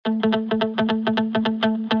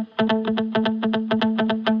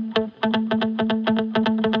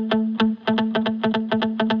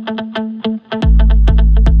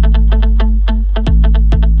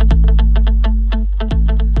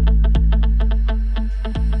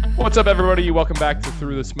What's up, everybody? Welcome back to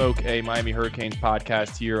Through the Smoke, a Miami Hurricanes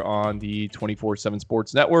podcast here on the 24/7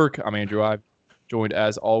 Sports Network. I'm Andrew Ive, joined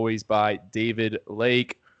as always by David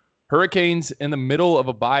Lake. Hurricanes in the middle of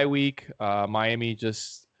a bye week. Miami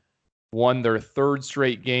just won their third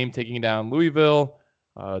straight game, taking down Louisville.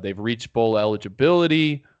 They've reached bowl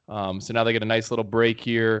eligibility, so now they get a nice little break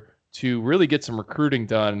here to really get some recruiting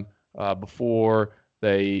done before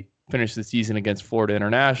they finish the season against Florida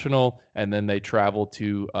International, and then they travel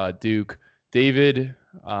to Duke. David,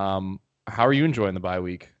 how are you enjoying the bye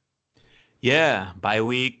week? Yeah, bye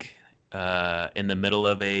week in the middle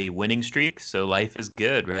of a winning streak, so life is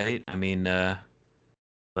good, right? I mean,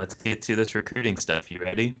 let's get to this recruiting stuff. You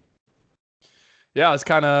ready? Yeah, let's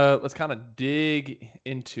kind of dig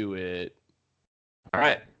into it. All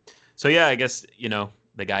right. So yeah, I guess,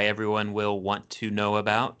 the guy everyone will want to know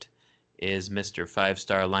about is Mr.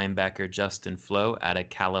 Five-star linebacker Justin Flowe out of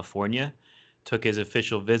California. Took his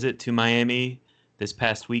official visit to Miami this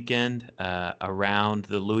past weekend around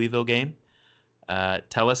the Louisville game.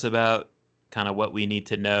 Tell us about kind of what we need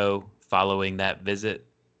to know following that visit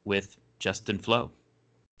with Justin Flowe.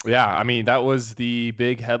 Yeah, I mean, that was the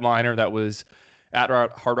big headliner that was at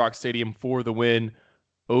Hard Rock Stadium for the win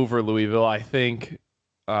over Louisville. I think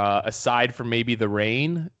aside from maybe the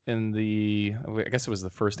rain in I guess it was the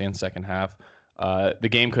first and second half, the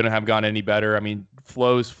game couldn't have gone any better. I mean,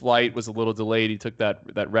 Flowe's flight was a little delayed. He took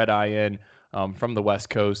that red eye in from the West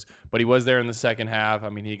Coast, but he was there in the second half. I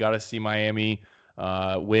mean, he got to see Miami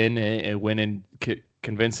win and win in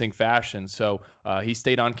convincing fashion. So he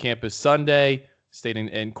stayed on campus Sunday, stayed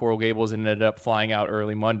in Coral Gables, and ended up flying out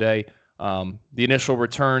early Monday. The initial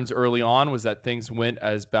returns early on was that things went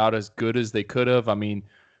about as good as they could have. I mean,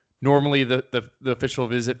 normally the official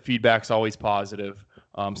visit feedback's always positive.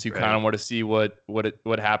 So you kind of want to see what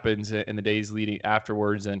happens in the days leading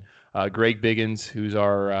afterwards. And Greg Biggins, who's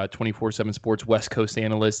our 24/7 Sports West Coast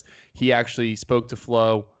analyst, he actually spoke to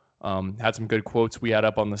Flowe, had some good quotes we had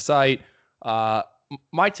up on the site. My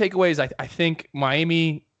takeaway is I think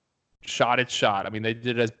Miami shot its shot. I mean, they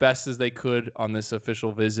did as best as they could on this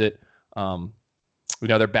official visit.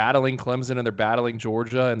 They're battling Clemson and they're battling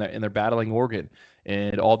Georgia and they're battling Oregon,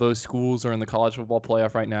 and all those schools are in the college football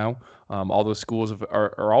playoff right now. All those schools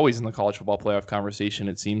are always in the college football playoff conversation,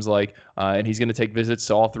 it seems like, and he's going to take visits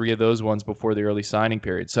to all three of those ones before the early signing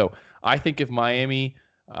period. So I think if Miami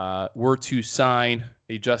were to sign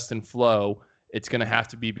a Justin Flowe, it's going to have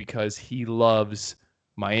to be because he loves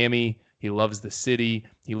Miami, he loves the city,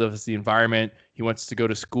 he loves the environment, he wants to go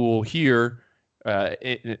to school here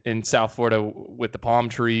in South Florida with the palm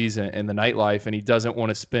trees and the nightlife, and he doesn't want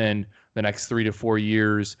to spend the next 3 to 4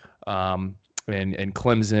 years in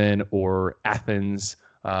Clemson or Athens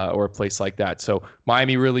or a place like that. So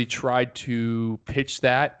Miami really tried to pitch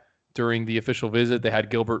that during the official visit. They had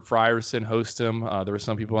Gilbert Frierson host him. There were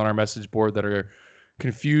some people on our message board that are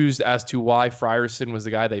confused as to why Frierson was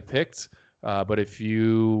the guy they picked. But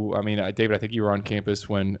David, I think you were on campus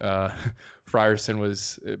when Frierson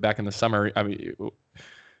was back in the summer. I mean,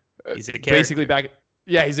 he's a character. Basically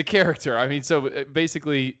he's a character. I mean, so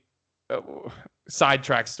basically,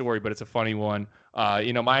 sidetrack story, but it's a funny one.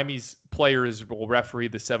 Miami's players will referee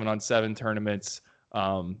the 7-on-7 tournaments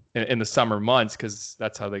in the summer months because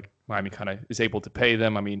that's how Miami kind of is able to pay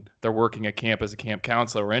them. I mean, they're working at camp as a camp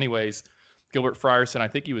counselor. Anyways, Gilbert Frierson, I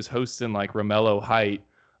think he was hosting like Romello Height.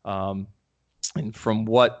 And from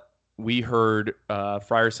what we heard,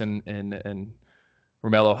 Frierson and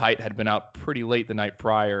Romello Height had been out pretty late the night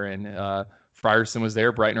prior, and Frierson was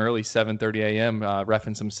there bright and early, 7:30 a.m.,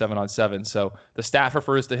 reffing some 7-on-7. So the staff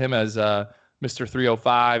refers to him as Mr.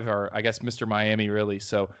 305, or I guess Mr. Miami, really.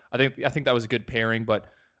 So I think that was a good pairing.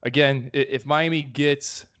 But again, if Miami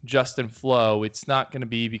gets Justin Flowe, it's not going to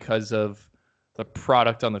be because of the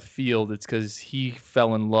product on the field. It's because he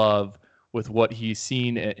fell in love with what he's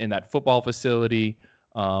seen in that football facility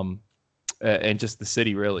and just the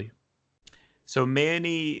city, really. So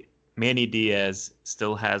Manny Diaz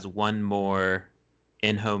still has one more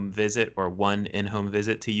in-home visit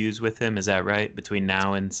to use with him. Is that right? Between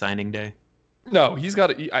now and signing day? No, he's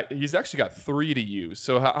actually got 3 to use.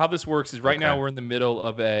 So how this works is right now we're in the middle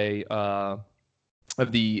of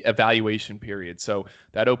the evaluation period. So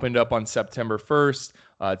that opened up on September 1st.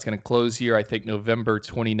 It's going to close here, I think, November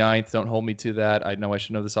 29th. Don't hold me to that. I know I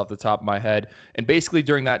should know this off the top of my head. And basically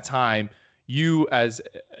during that time, you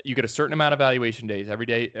get a certain amount of evaluation days. Every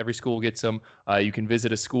day, every school gets them. You can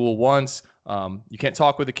visit a school once. You can't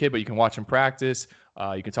talk with a kid, but you can watch them practice.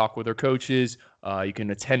 You can talk with their coaches. You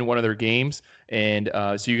can attend one of their games. And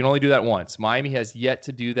so you can only do that once. Miami has yet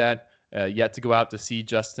to do that. Yet to go out to see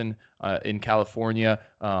Justin in California.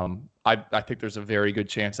 I think there's a very good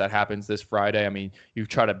chance that happens this Friday. I mean, you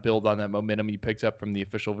try to build on that momentum you picked up from the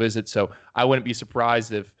official visit. So I wouldn't be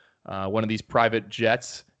surprised if one of these private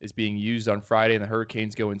jets is being used on Friday and the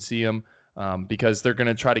Hurricanes go and see him, because they're going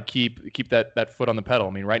to try to keep that foot on the pedal.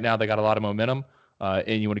 I mean, right now they got a lot of momentum,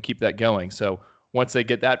 and you want to keep that going. So once they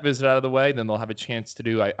get that visit out of the way, then they'll have a chance to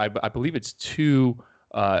do, I believe it's two.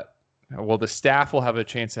 Well, the staff will have a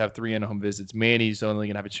chance to have 3 in-home visits. Manny's only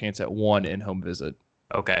going to have a chance at 1 in-home visit.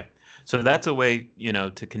 Okay. So that's a way,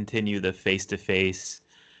 to continue the face-to-face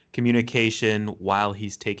communication while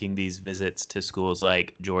he's taking these visits to schools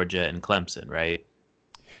like Georgia and Clemson, right?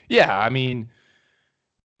 Yeah, I mean,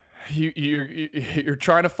 you're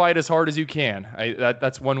trying to fight as hard as you can.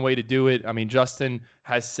 That's one way to do it. I mean, Justin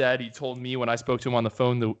has said, he told me when I spoke to him on the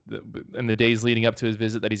phone in the days leading up to his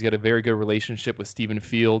visit, that he's got a very good relationship with Stephen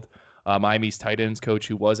Field, Miami's tight ends coach,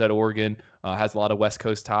 who was at Oregon, has a lot of West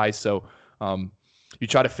Coast ties. So you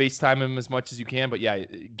try to FaceTime him as much as you can. But yeah,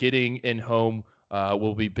 getting in home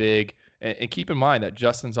will be big. And keep in mind that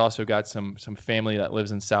Justin's also got some family that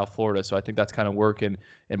lives in South Florida. So I think that's kind of working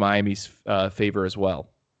in Miami's favor as well.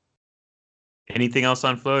 Anything else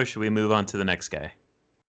on Flo, or should we move on to the next guy?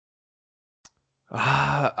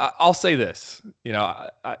 I'll say this.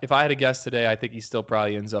 If I had a guess today, I think he still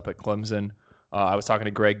probably ends up at Clemson. I was talking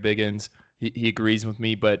to Greg Biggins. He agrees with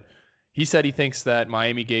me, but he said he thinks that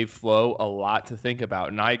Miami gave Flo a lot to think about,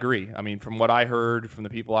 and I agree. I mean, from what I heard from the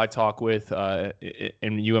people I talk with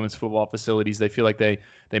in UM's football facilities, they feel like they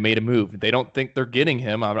made a move. They don't think they're getting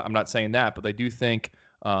him. I'm not saying that, but they do think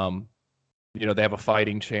they have a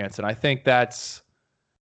fighting chance, and I think that's.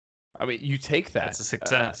 I mean, you take that. That's a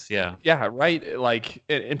success, yeah. Yeah, right. Like,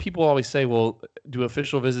 and people always say, well, do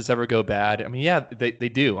official visits ever go bad? I mean, yeah, they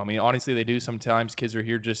do. I mean, honestly, they do. Sometimes kids are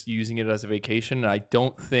here just using it as a vacation, and I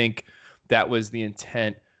don't think that was the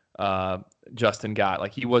intent Justin got.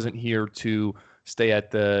 Like, he wasn't here to stay at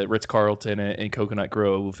the Ritz-Carlton in Coconut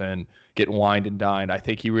Grove and get wined and dined. I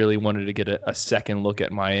think he really wanted to get a second look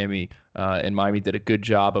at Miami, and Miami did a good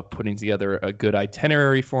job of putting together a good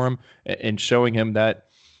itinerary for him and showing him that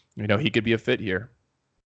he could be a fit here.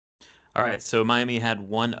 All right, so Miami had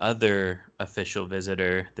one other official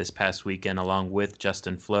visitor this past weekend along with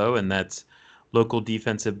Justin Flo, and that's local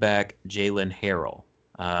defensive back Jaylen Harrell,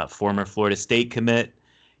 former Florida State commit.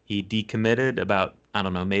 He decommitted about,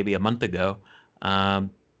 maybe a month ago.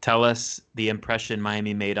 Tell us the impression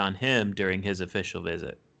Miami made on him during his official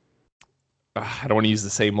visit. I don't want to use the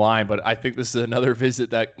same line, but I think this is another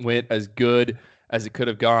visit that went as good as it could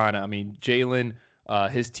have gone. I mean, Jaylen,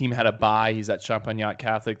 his team had a bye. He's at Champagnat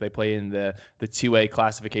Catholic. They play in the 2A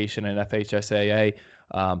classification in FHSAA.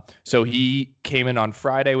 So he came in on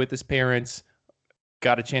Friday with his parents,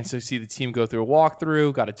 got a chance to see the team go through a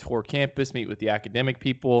walkthrough, got to tour campus, meet with the academic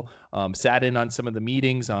people, sat in on some of the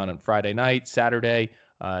meetings on Friday night. Saturday,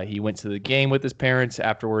 he went to the game with his parents.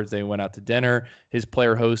 Afterwards, they went out to dinner. His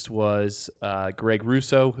player host was Greg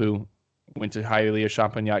Russo, who went to Hialeah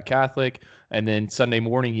Champagnat Catholic. And then Sunday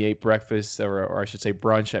morning, he ate breakfast, or I should say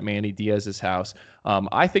brunch, at Manny Diaz's house.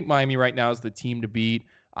 I think Miami right now is the team to beat.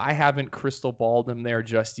 I haven't crystal balled him there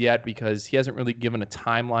just yet because he hasn't really given a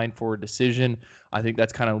timeline for a decision. I think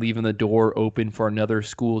that's kind of leaving the door open for another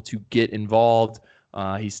school to get involved.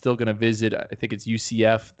 He's still going to visit, I think it's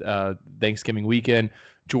UCF Thanksgiving weekend.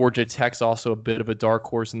 Georgia Tech's also a bit of a dark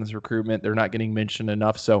horse in this recruitment. They're not getting mentioned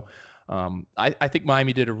enough. So I think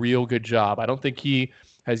Miami did a real good job. I don't think he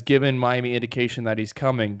has given Miami indication that he's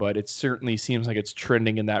coming, but it certainly seems like it's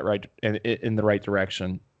trending in the right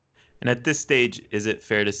direction. And at this stage, is it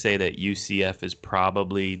fair to say that UCF is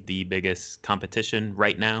probably the biggest competition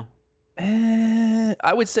right now?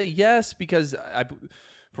 I would say yes, because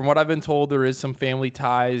from what I've been told, there is some family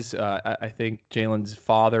ties. I think Jaylen's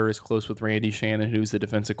father is close with Randy Shannon, who's the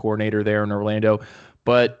defensive coordinator there in Orlando.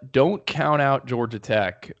 But don't count out Georgia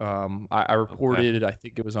Tech. I reported, I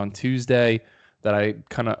think it was on Tuesday, that I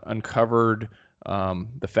kind of uncovered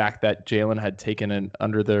the fact that Jaylen had taken an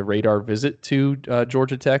under-the-radar visit to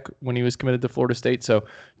Georgia Tech when he was committed to Florida State. So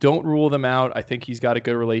don't rule them out. I think he's got a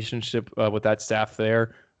good relationship with that staff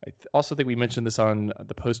there. I also think we mentioned this on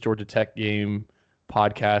the post-Georgia Tech game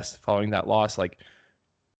podcast following that loss. Like,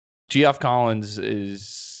 Geoff Collins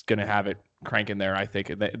is going to have it cranking there. I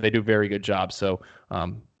think they do a very good job. So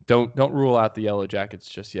don't rule out the Yellow Jackets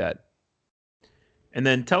just yet. And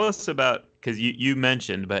then tell us about, because you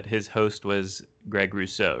mentioned, but his host was Greg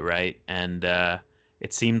Rousseau, right? And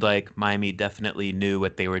it seemed like Miami definitely knew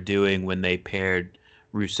what they were doing when they paired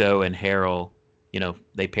Rousseau and Harrell.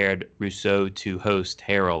 They paired Rousseau to host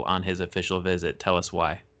Harrell on his official visit. Tell us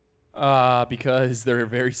why. Because they're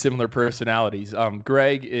very similar personalities.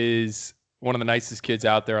 Greg is one of the nicest kids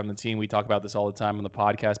out there on the team. We talk about this all the time on the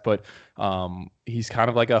podcast, but he's kind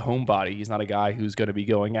of like a homebody. He's not a guy who's going to be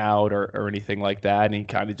going out or anything like that, and he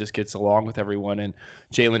kind of just gets along with everyone. And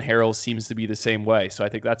Jalen Harrell seems to be the same way. So I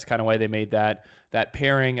think that's kind of why they made that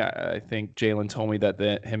pairing. I think Jalen told me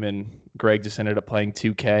that him and Greg just ended up playing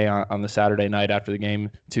 2K on the Saturday night after the game,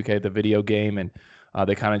 2K, the video game, and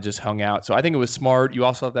they kind of just hung out. So I think it was smart. You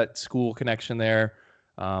also have that school connection there.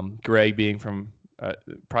 Greg being from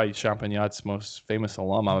probably Champagnat's most famous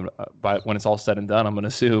alum, but when it's all said and done, I'm going to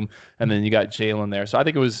assume. And then you got Jalen there. So I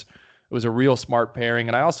think it was a real smart pairing.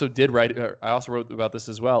 And I also wrote about this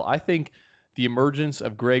as well. I think the emergence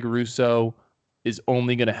of Greg Russo is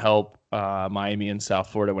only going to help Miami and South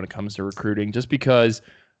Florida when it comes to recruiting, just because,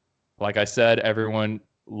 like I said, everyone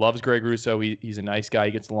loves Greg Russo. He's a nice guy.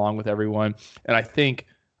 He gets along with everyone. And I think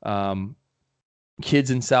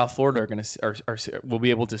kids in South Florida will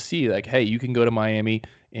be able to see, like, hey, you can go to Miami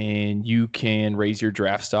and you can raise your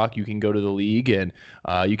draft stock. You can go to the league and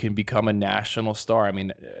you can become a national star. I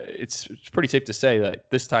mean, it's pretty safe to say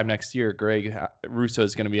that this time next year, Greg Russo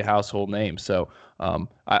is going to be a household name. So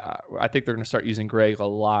I think they're going to start using Greg a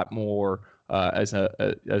lot more as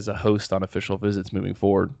a host on official visits moving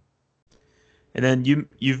forward. And then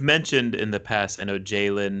you've mentioned in the past, I know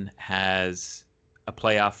Jalen has a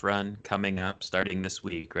playoff run coming up starting this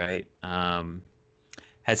week, right?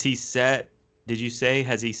 Has he set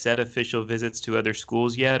official visits to other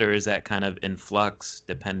schools yet, or is that kind of in flux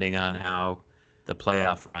depending on how the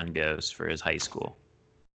playoff run goes for his high school?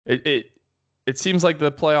 It seems like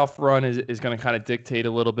the playoff run is going to kind of dictate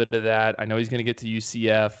a little bit of that. I know he's going to get to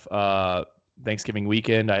UCF Thanksgiving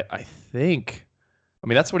weekend. I think, I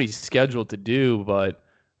mean, that's what he's scheduled to do, but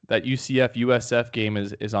that UCF USF game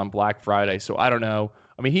is on Black Friday, so I don't know.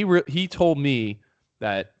 I mean, he told me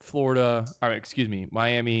that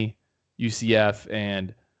Miami, UCF,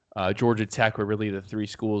 and Georgia Tech were really the three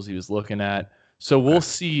schools he was looking at. So we'll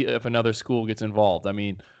see if another school gets involved. I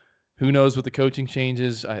mean, who knows with the coaching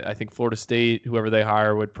changes? I think Florida State, whoever they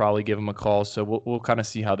hire, would probably give him a call. So we'll kind of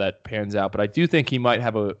see how that pans out. But I do think he might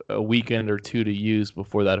have a weekend or two to use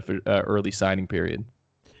before that early signing period.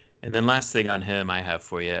 And then last thing on him I have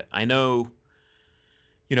for you. I know,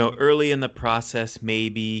 early in the process,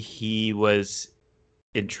 maybe he was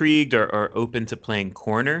intrigued or open to playing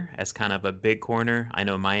corner as kind of a big corner. I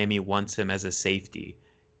know Miami wants him as a safety.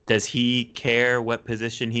 Does he care what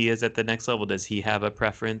position he is at the next level? Does he have a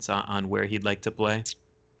preference on where he'd like to play?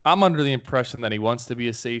 I'm under the impression that he wants to be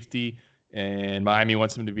a safety, and Miami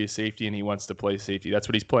wants him to be a safety, and he wants to play safety. That's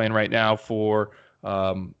what he's playing right now for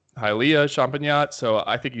Hialeah Champagnat, so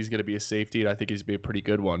I think he's going to be a safety, and I think he's going to be a pretty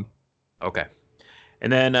good one. Okay.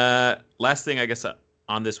 And then last thing, I guess,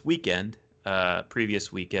 on this weekend,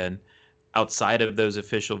 previous weekend, outside of those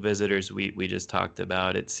official visitors we just talked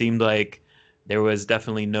about, it seemed like there was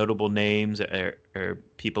definitely notable names or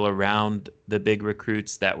people around the big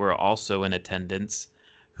recruits that were also in attendance.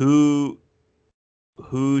 Who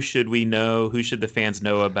should we know? Who should the fans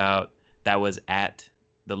know about that was at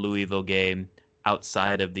the Louisville game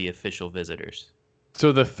outside of the official visitors?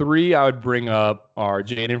 So the three I would bring up are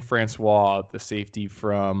Jaden Francois, the safety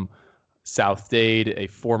from South Dade, a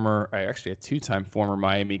two-time former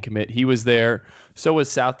Miami commit. He was there. So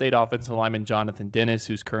was South Dade offensive lineman Jonathan Dennis,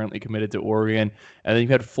 who's currently committed to Oregon. And then you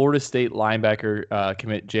had Florida State linebacker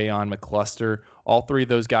commit Jayon McCluster. All three of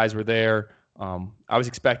those guys were there. I was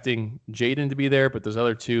expecting Jaden to be there, but those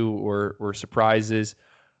other two were surprises.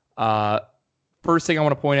 First thing I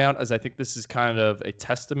want to point out is I think this is kind of a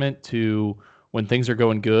testament to when things are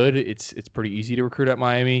going good, it's pretty easy to recruit at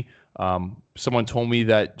Miami. Someone told me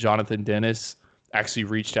that Jonathan Dennis actually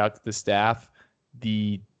reached out to the staff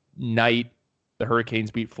the night the Hurricanes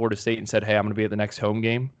beat Florida State and said, hey, I'm going to be at the next home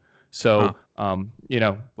game. So,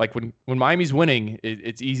 like when Miami's winning,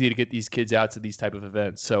 it's easy to get these kids out to these type of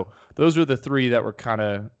events. So those were the three that were kind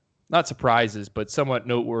of not surprises, but somewhat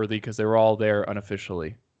noteworthy because they were all there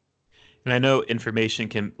unofficially. And I know information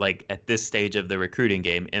can, like at this stage of the recruiting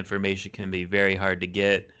game, information can be very hard to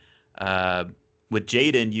get. With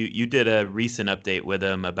Jaden, you did a recent update with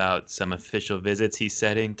him about some official visits he's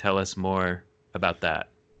setting. Tell us more about that.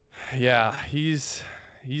 Yeah, he's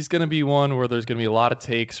going to be one where there's going to be a lot of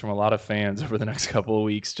takes from a lot of fans over the next couple of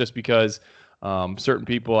weeks, just because certain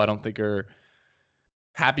people I don't think are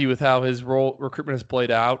happy with how his recruitment has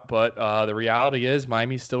played out. But the reality is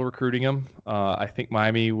Miami's still recruiting him. I think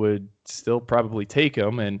Miami would still probably take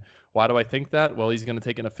him. And why do I think that? Well, he's going to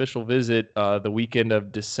take an official visit the weekend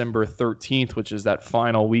of December 13th, which is that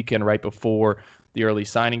final weekend right before the early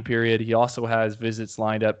signing period. He also has visits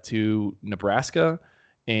lined up to Nebraska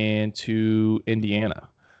and to Indiana.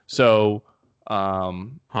 So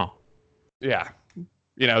Yeah.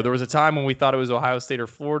 There was a time when we thought it was Ohio State or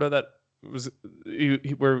Florida that was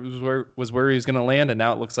where he was going to land, and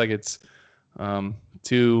now it looks like it's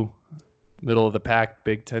two middle of the pack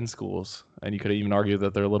Big Ten schools, and you could even argue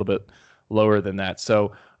that they're a little bit lower than that.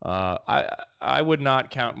 So I would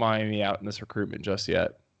not count Miami out in this recruitment just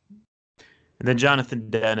yet. And then Jonathan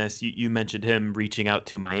Dennis, you mentioned him reaching out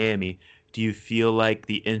to Miami. Do you feel like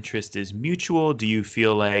the interest is mutual? Do you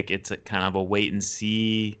feel like it's a kind of a wait and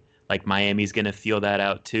see? Like Miami's going to feel that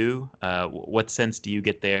out too? What sense do you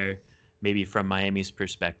get there, maybe from Miami's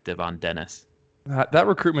perspective on Dennis? That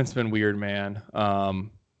recruitment's been weird, man.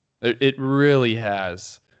 It really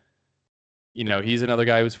has. He's another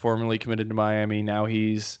guy who's formerly committed to Miami. Now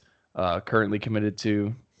he's currently committed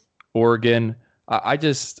to Oregon. I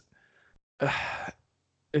just,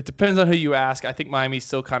 it depends on who you ask. I think Miami's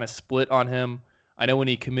still kind of split on him. I know when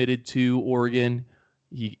he committed to Oregon,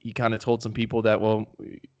 he kind of told some people that, well,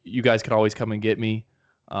 you guys could always come and get me.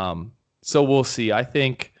 So we'll see. I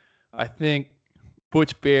think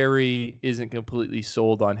Butch Berry isn't completely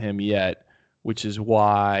sold on him yet, which is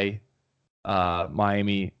why he's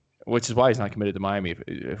not committed to Miami,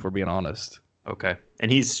 if we're being honest. Okay.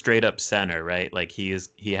 And he's straight up center, right? Like he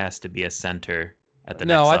has to be a center at the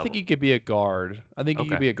next level. No, I think he could be a guard. He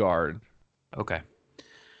could be a guard. Okay.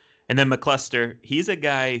 And then McCluster, he's a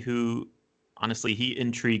guy who, honestly, he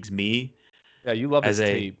intrigues me. Yeah, you love his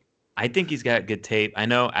tape. I think he's got good tape. I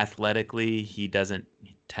know athletically he doesn't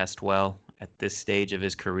test well at this stage of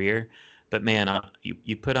his career, but man,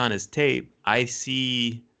 you put on his tape, I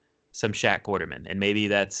see some Shaq Quarterman, and maybe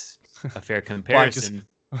that's a fair comparison.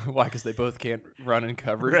 Why? Because they both can't run in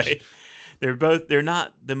coverage. Right. They're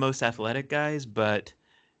not the most athletic guys, but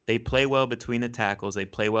they play well between the tackles. They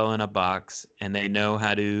play well in a box, and they know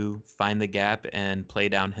how to find the gap and play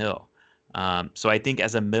downhill. So I think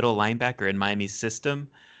as a middle linebacker in Miami's system,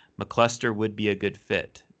 McCluster would be a good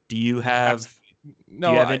fit. Do you have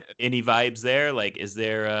any vibes there? Like, is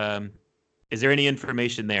there any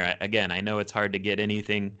information there? Again, I know it's hard to get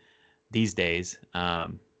anything these days,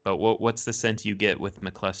 but what's the sense you get with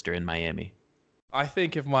McCluster in Miami? I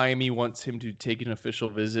think if Miami wants him to take an official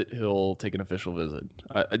visit, he'll take an official visit.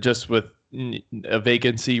 Just with a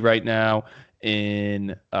vacancy right now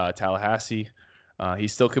in Tallahassee.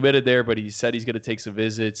 He's still committed there, but he said he's going to take some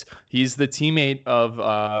visits. He's the teammate of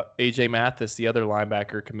A.J. Mathis, the other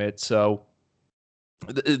linebacker commit. So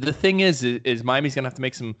the thing is Miami's going to have to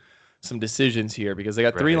make some decisions here because they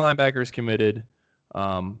got three linebackers committed.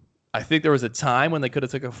 I think there was a time when they could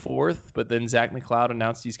have took a fourth, but then Zach McCloud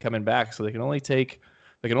announced he's coming back, so they can only take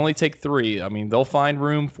three. I mean, they'll find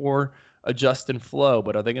room for a Justin Flo,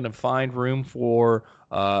 but are they going to find room for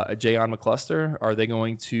a Jayon McCluster? Are they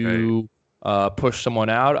going to push someone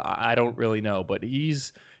out? I don't really know, but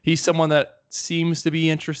he's someone that seems to be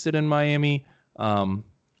interested in Miami,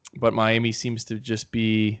 but Miami seems to just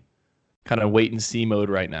be kind of wait and see mode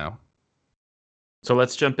right now. So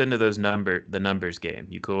let's jump into the numbers game.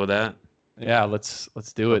 You cool with that? Yeah, let's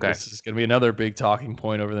do it. Okay. This is going to be another big talking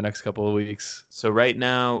point over the next couple of weeks. So right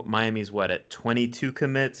now, Miami's at 22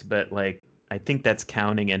 commits, but I think that's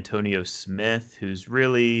counting Antonio Smith, who's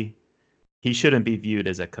really, he shouldn't be viewed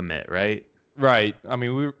as a commit, right? Right. I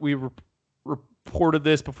mean, we reported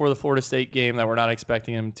this before the Florida State game that we're not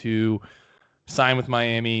expecting him to sign with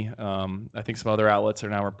Miami. I think some other outlets are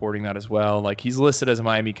now reporting that as well. He's listed as a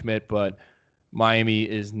Miami commit, but Miami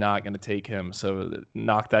is not going to take him. So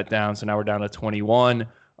knock that down. So now we're down to 21.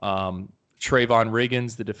 Trayvon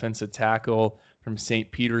Riggins, the defensive tackle from St.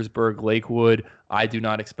 Petersburg, Lakewood. I do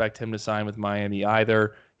not expect him to sign with Miami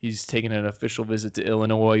either. He's taken an official visit to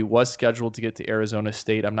Illinois, was scheduled to get to Arizona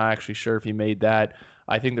State. I'm not actually sure if he made that.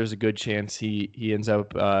 I think there's a good chance he ends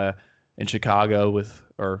up in Chicago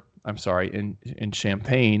in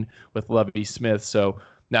Champaign with Lovie Smith. So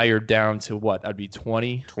now you're down to what? That'd be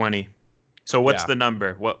 20? 20. So what's the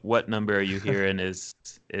number? What number are you hearing is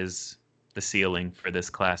the ceiling for this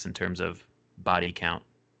class in terms of body count?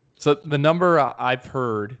 So the number I've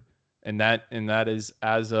heard, and that is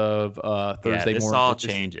as of Thursday morning. Yeah, this all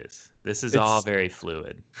changes. This is all very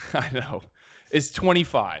fluid. I know. It's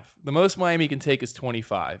 25. The most Miami can take is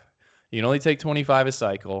 25. You can only take 25 a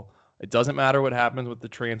cycle. It doesn't matter what happens with the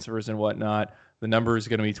transfers and whatnot. The number is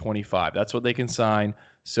going to be 25. That's what they can sign.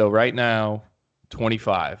 So right now,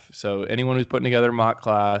 25. So anyone who's putting together a mock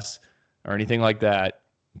class or anything like that,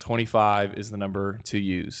 25 is the number to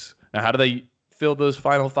use. Now, how do they fill those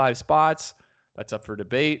final 5 spots? That's up for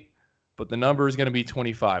debate, but the number is going to be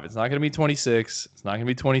 25. It's not going to be 26. It's not going to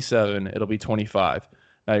be 27. It'll be 25.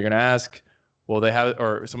 Now you're going to ask, well,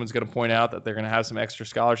 someone's going to point out that they're going to have some extra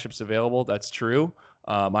scholarships available. That's true.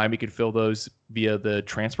 Miami could fill those via the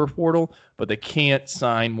transfer portal, but they can't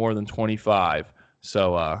sign more than 25.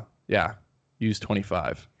 So, yeah, use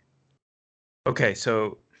 25. Okay,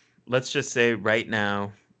 so let's just say right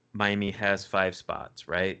now Miami has 5 spots,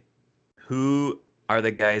 right? Who are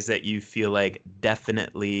the guys that you feel like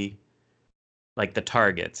definitely, like the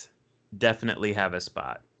targets, definitely have a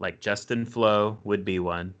spot? Like Justin Flo would be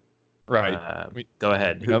one. Right. Go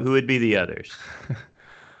ahead. You Who know, who would be the others?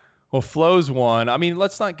 well, Flo's one. I mean,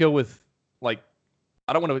 let's not go with like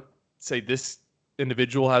I don't want to say this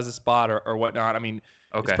individual has a spot or whatnot. I mean,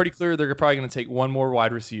 it's Okay. pretty clear they're probably going to take one more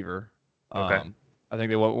wide receiver. Okay. I think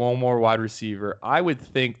they want one more wide receiver. I would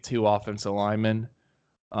think 2 offensive linemen,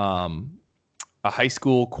 um, a high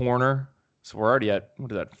school corner. So we're already at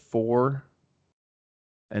what is that 4,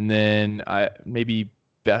 and then I maybe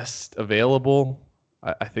best available.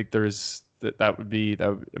 I think there's that would be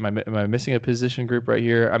that. Am I missing a position group right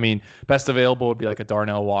here? I mean, best available would be like a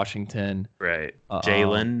Darnell Washington, Right. um,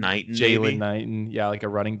 Jalen Knighton, Jalen maybe? Knighton, yeah, like a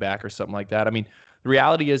running back or something like that. I mean, the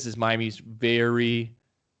reality is Miami's very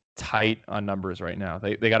tight on numbers right now.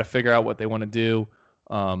 They got to figure out what they want to do.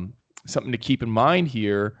 Um, Something to keep in mind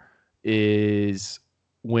here is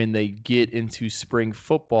when they get into spring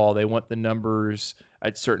football, they want the numbers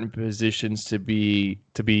at certain positions to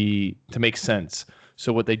make sense.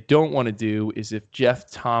 So what they don't want to do is if Jeff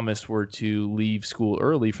Thomas were to leave school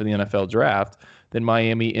early for the NFL draft, then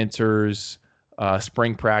Miami enters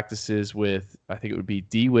spring practices with I think it would be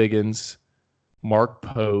D. Wiggins, Mark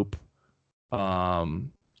Pope,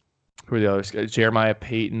 um, who are the others? Jeremiah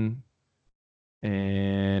Payton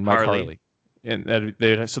and Mike Harley. Harley.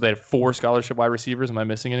 And so they have 4 scholarship wide receivers. Am I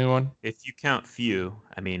missing anyone? If you count Few,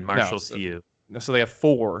 I mean No. Marshall Few. So they have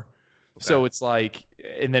 4. Okay. So it's like,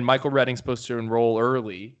 and then Michael Redding's supposed to enroll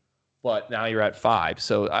early, but now you're at 5.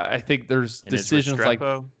 So I think there's And is decisions like,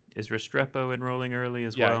 Restrepo enrolling early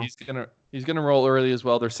as yeah, well? he's gonna roll early as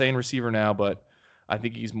well. They're saying receiver now, but I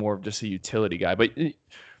think he's more of just a utility guy. But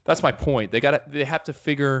that's my point. They have to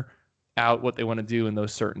figure out what they want to do in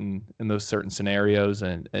those certain scenarios,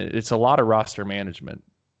 and it's a lot of roster management.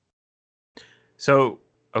 So,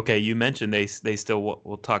 okay, you mentioned they still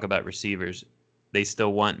we'll talk about receivers. They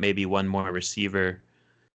still want maybe one more receiver.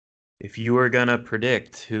 If you were gonna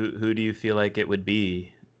predict, who do you feel like it would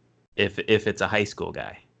be if it's a high school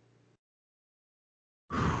guy?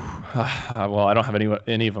 Well, I don't have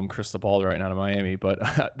any of them crystal ball right now to Miami, but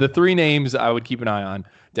the 3 names I would keep an eye on: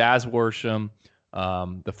 Daz Worsham,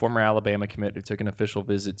 the former Alabama commit who took an official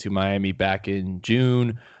visit to Miami back in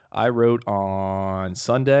June. I wrote on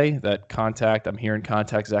Sunday that I'm hearing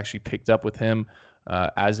contact has actually picked up with him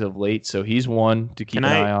as of late, so he's one to Can keep an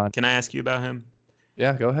eye I on. can I ask you about him?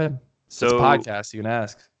 Yeah, go ahead. It's a So, podcast. You can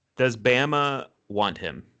ask. does Bama want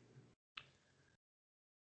him?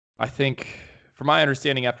 I think, from my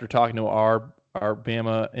understanding, after talking to our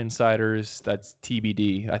Bama insiders, that's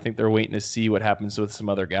TBD. I think they're waiting to see what happens with some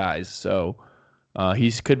other guys. So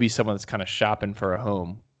he could be someone that's kind of shopping for a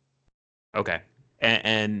home. Okay.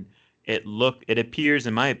 And it appears,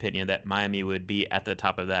 in my opinion, that Miami would be at the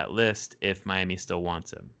top of that list if Miami still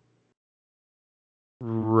wants him.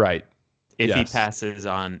 Right. If Yes.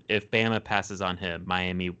 if Bama passes on him,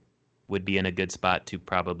 Miami would be in a good spot to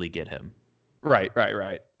probably get him. Right.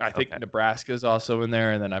 I think Okay. Nebraska's also in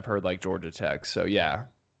there, and then I've heard like Georgia Tech. So yeah,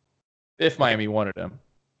 if Okay. Miami wanted him.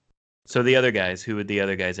 So the other guys, who would the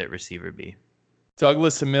other guys at receiver be?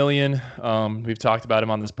 Douglas Emilion, we've talked about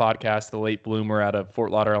him on this podcast, the late bloomer out of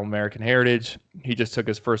Fort Lauderdale American Heritage. He just took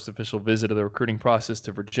his first official visit of the recruiting process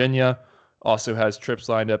to Virginia. Also has trips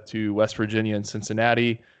lined up to West Virginia and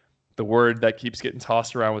Cincinnati. The word that keeps getting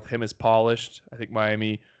tossed around with him is polished. I think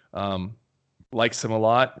Miami likes him a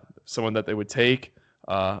lot, someone that they would take.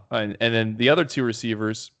 And then the other 2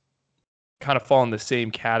 receivers kind of fall in the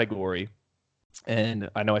same category. And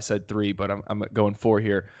I know I said 3, but I'm going 4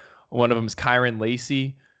 here. One of them is Kyron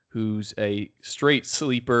Lacey, who's a straight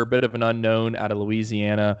sleeper, bit of an unknown out of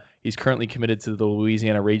Louisiana. He's currently committed to the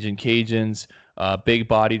Louisiana Raging Cajuns,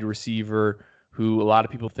 big-bodied receiver who a lot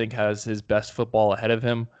of people think has his best football ahead of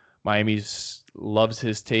him. Miami loves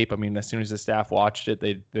his tape. I mean, as soon as the staff watched it,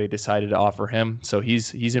 they decided to offer him. So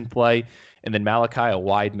he's in play. And then Malachi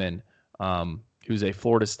Wideman, who's a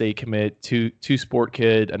Florida State commit, two sport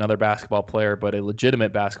kid, another basketball player, but a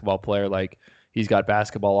legitimate basketball player. Like he's got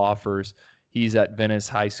basketball offers. He's at Venice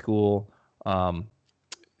High School,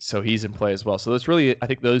 so he's in play as well. So that's really, I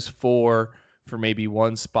think, those 4 for maybe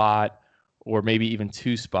 1 spot or maybe even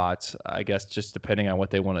 2 spots. I guess just depending on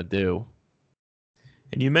what they want to do.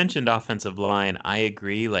 And you mentioned offensive line. I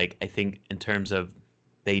agree. Like, I think in terms of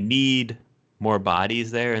they need more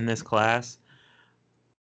bodies there in this class.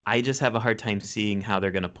 I just have a hard time seeing how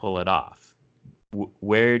they're going to pull it off.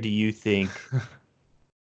 Where do you think?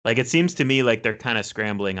 Like, it seems to me like they're kind of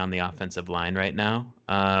scrambling on the offensive line right now.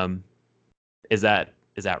 Is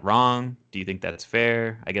that wrong? Do you think that's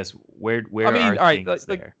fair? I guess where I where are mean, all right, things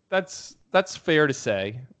there? that's fair to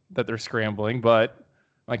say that they're scrambling, but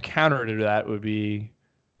my counter to that would be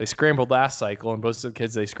they scrambled last cycle, and most of the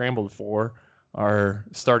kids they scrambled for are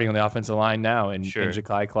starting on the offensive line now in Sure.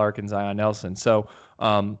 Ja'Kai Clark and Zion Nelson. So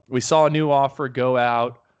we saw a new offer go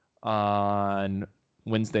out on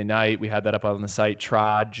Wednesday night. We had that up on the site.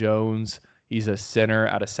 Trod Jones, he's a center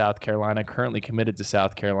out of South Carolina, currently committed to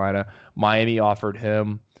South Carolina. Miami offered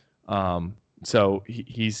him. So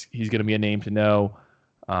he's going to be a name to know.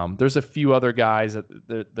 There's a few other guys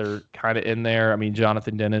that they're kind of in there. I mean,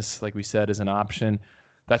 Jonathan Dennis, like we said, is an option.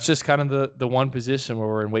 That's just kind of the one position where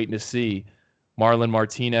we're waiting to see. Marlon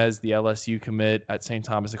Martinez, the LSU commit at St.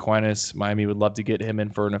 Thomas Aquinas, Miami would love to get him in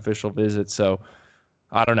for an official visit. So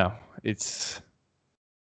I don't know. It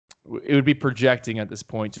would be projecting at this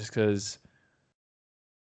point just because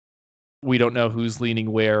we don't know who's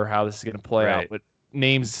leaning where, how this is going to play out. Right. But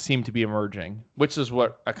names seem to be emerging, which is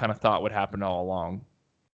what I kind of thought would happen all along.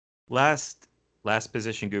 Last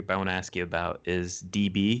position group I want to ask you about is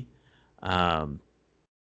DB. Um,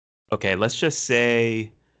 okay, let's just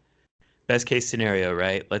say best case scenario,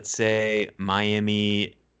 right? Let's say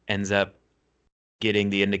Miami ends up getting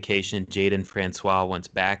the indication Jaden Francois wants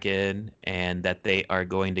back in and that they are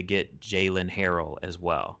going to get Jalen Harrell as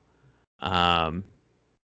well.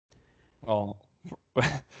 Well,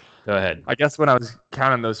 Go ahead. I guess when I was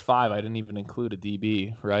counting those five, I didn't even include a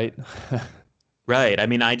DB, right? Right. I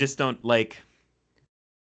mean, I just don't like,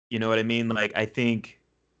 you know what I mean? Like, I think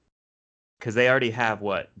because they already have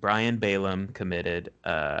what? Brian Balaam committed,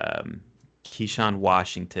 Keyshawn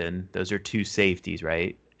Washington. Those are two safeties,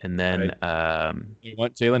 right? And then Right. You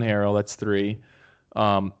want Jalen Harrell, that's three.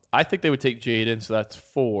 I think they would take Jaden, so that's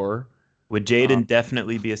four. would Um, Jaden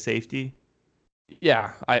definitely be a safety?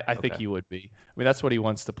 yeah, I think Okay. he would be. I mean, that's what he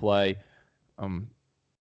wants to play. Um,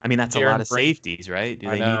 I mean, that's a lot Darren of Branch, safeties, right? Do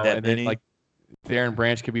I they need know, that and then many? like Darren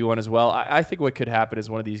Branch could be one as well. I think what could happen is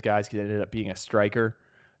one of these guys could end up being a striker,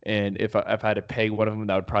 and if I had to peg one of them,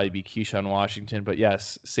 that would probably be Keyshawn Washington. But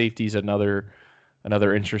yes, safety is another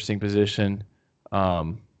interesting position.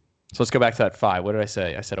 So let's go back to that five. What did I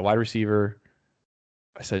say? I said a wide receiver.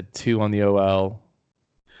 I said two on the OL.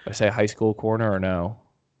 Did I say a high school corner or no?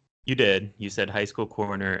 You did. You said high school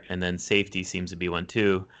corner, and then safety seems to be one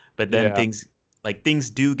too. But then Yeah. things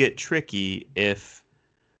do get tricky if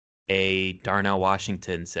a Darnell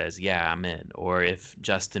Washington says, "Yeah, I'm in," or if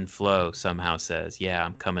Justin Flo somehow says, "Yeah,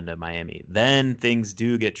 I'm coming to Miami." Then things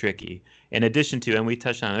do get tricky. In addition to, and we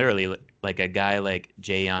touched on it early, like a guy like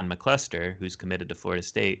Jayon McCluster, who's committed to Florida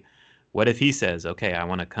State. What if he says, "Okay, I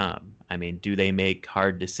want to come"? I mean, do they make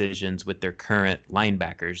hard decisions with their current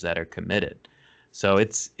linebackers that are committed? So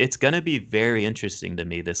it's going to be very interesting to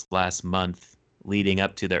me this last month leading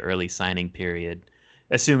up to the early signing period,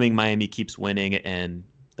 assuming Miami keeps winning and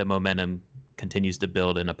the momentum continues to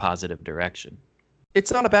build in a positive direction.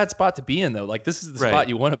 It's not a bad spot to be in though. Like this is the spot Right.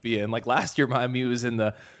 you want to be in. Like last year, Miami was in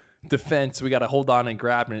the defense. We got to hold on and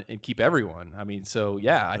grab and keep everyone. I mean, so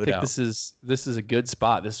yeah, I No think doubt. this is a good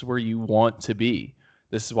spot. This is where you want to be.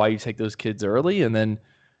 This is why you take those kids early, and then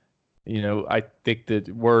I think the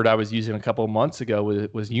word I was using a couple of months ago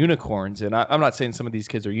was unicorns. And I'm not saying some of these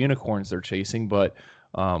kids are unicorns they're chasing, but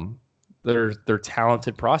um, they're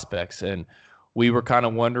talented prospects. And we were kind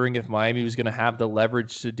of wondering if Miami was going to have the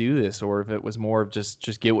leverage to do this, or if it was more of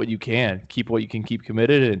just get what you can, keep what you can keep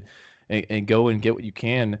committed, and go and get what you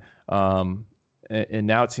can. And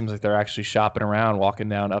now it seems like they're actually shopping around, walking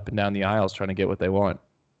down up and down the aisles, trying to get what they want.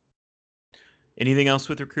 Anything else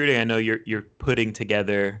with recruiting? I know you're putting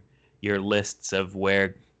together your lists of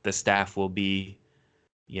where the staff will be,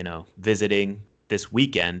 visiting this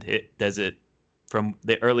weekend. Does it from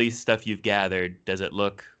the early stuff you've gathered, does it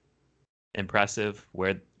look impressive?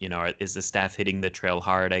 Where, is the staff hitting the trail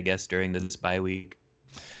hard, I guess, during this bye week?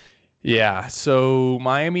 Yeah, so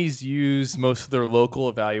Miami's used most of their local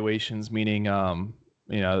evaluations, meaning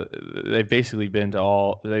they've basically been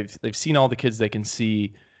to they've seen all the kids they can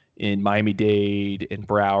see in Miami-Dade and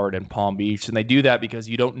Broward and Palm Beach, and they do that because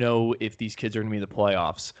you don't know if these kids are going to be in the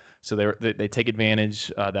playoffs. So they take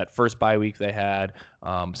advantage that first bye week they had,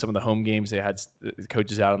 some of the home games they had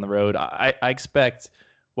coaches out on the road. I expect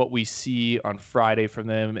what we see on Friday from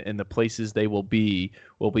them and the places they will be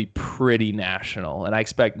pretty national. And I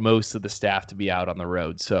expect most of the staff to be out on the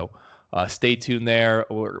road. So stay tuned there.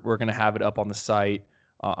 We're going to have it up on the site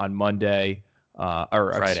on Monday.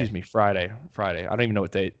 or Friday. excuse me, Friday. Friday. I don't even know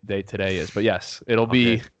what day today is, but yes, it'll All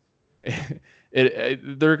be. good.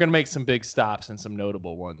 They're going to make some big stops and some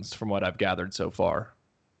notable ones from what I've gathered so far.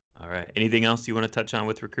 All right. Anything else you want to touch on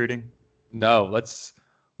with recruiting? No, let's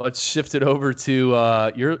shift it over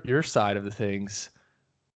to your side of the things.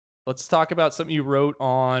 Let's talk about something you wrote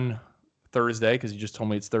on Thursday, because you just told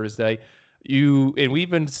me it's Thursday. And we've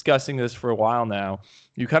been discussing this for a while now.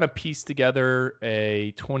 You kind of pieced together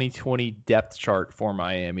a 2020 depth chart for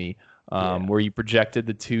Miami, Yeah. where you projected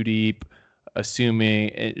the two deep, assuming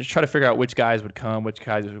and just try to figure out which guys would come, which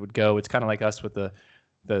guys would go. It's kind of like us with the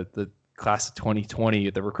class of 2020,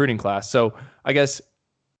 the recruiting class. So I guess,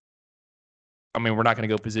 I mean, we're not going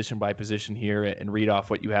to go position by position here and read off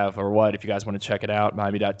what you have or what. If you guys want to check it out,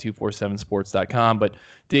 Miami.247sports.com. But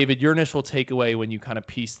David, your initial takeaway when you kind of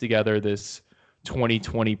piece together this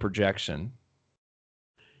 2020 projection.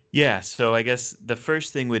 Yeah. So I guess the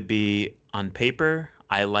first thing would be on paper,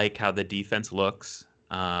 I like how the defense looks.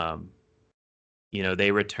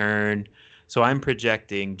 They return. So I'm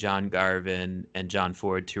projecting John Garvin and John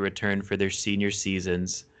Ford to return for their senior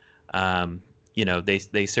seasons.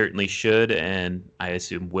 They certainly should, and I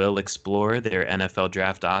assume will explore their NFL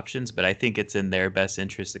draft options, but I think it's in their best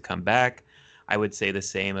interest to come back. I would say the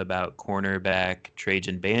same about cornerback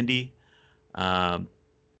Trajan Bandy. Um,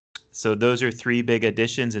 so those are three big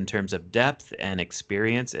additions in terms of depth and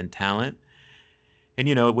experience and talent.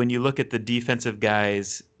 And, when you look at the defensive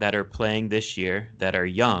guys that are playing this year that are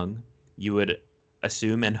young, you would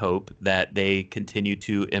assume and hope that they continue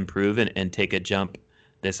to improve and take a jump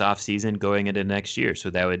this offseason going into next year. So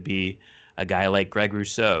that would be a guy like Greg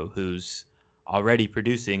Rousseau, who's already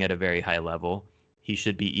producing at a very high level. He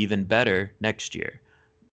should be even better next year.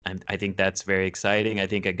 I think that's very exciting. I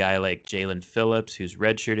think a guy like Jalen Phillips, who's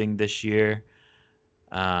redshirting this year,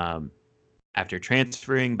 after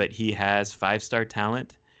transferring, but he has five-star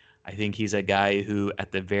talent. I think he's a guy who,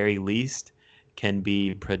 at the very least, can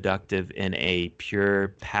be productive in a pure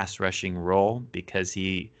pass rushing role because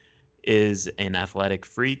he is an athletic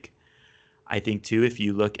freak. I think, too, if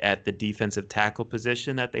you look at the defensive tackle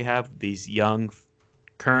position that they have, these young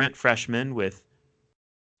current freshmen with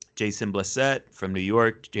Jason Blissett from New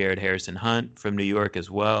York, Jared Harrison Hunt from New York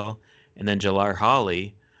as well, and then Jalar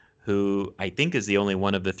Hawley, who I think is the only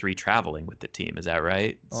one of the three traveling with the team. Is that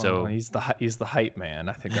right? Oh, no, So he's the hype man.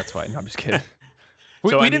 I think that's why. No, I'm just kidding.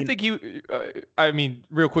 We, so we I didn't mean, think you. I mean,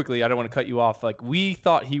 real quickly, I don't want to cut you off. Like, we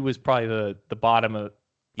thought he was probably the bottom of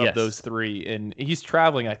yes, those three, and he's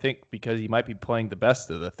traveling. I think because he might be playing the best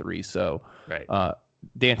of the three. So, right.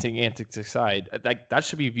 dancing antics aside, that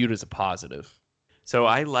should be viewed as a positive. So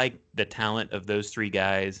I like the talent of those three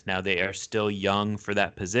guys. Now they are still young for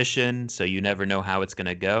that position, so you never know how it's going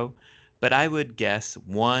to go. But I would guess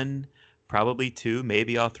one, probably two,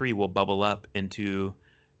 maybe all three will bubble up into,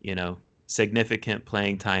 significant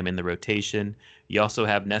playing time in the rotation. You also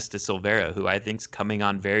have Nesta Silvera, who I think's coming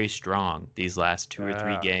on very strong these last two or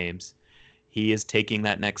three Yeah. games. He is taking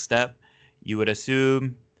that next step. You would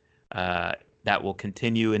assume that will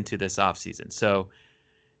continue into this offseason. So,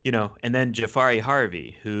 and then Jafari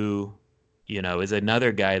Harvey, who, is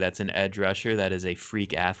another guy that's an edge rusher that is a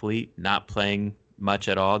freak athlete, not playing much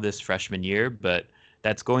at all this freshman year, but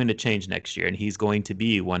that's going to change next year, and he's going to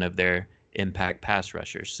be one of their impact pass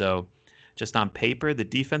rushers. So just on paper, the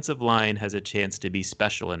defensive line has a chance to be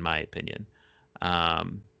special, in my opinion. I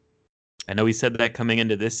know we said that coming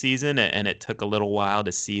into this season, and it took a little while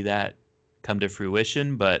to see that come to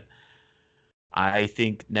fruition, but I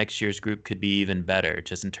think next year's group could be even better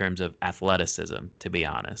just in terms of athleticism, to be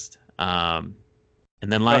honest. And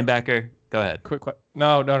then linebacker, go ahead. Quick.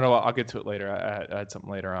 No. I'll get to it later. I had something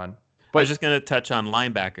later on. I was just going to touch on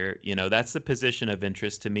linebacker. That's the position of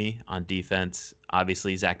interest to me on defense.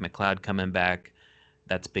 Obviously, Zach McLeod coming back.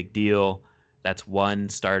 That's a big deal. That's one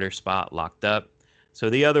starter spot locked up. So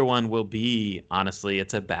the other one will be, honestly,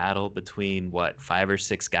 it's a battle between, 5 or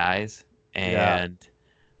 6 guys. And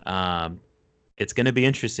it's going to be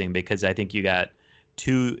interesting because I think you got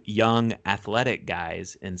two young athletic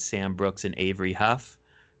guys in Sam Brooks and Avery Huff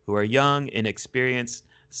who are young, inexperienced,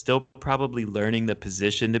 still probably learning the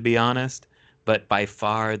position, to be honest, but by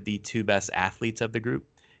far the two best athletes of the group.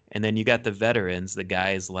 And then you got the veterans, the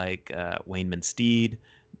guys like Wayne Steed,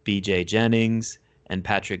 BJ Jennings, and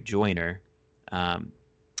Patrick Joyner,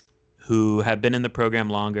 who have been in the program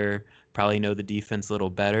longer, probably know the defense a little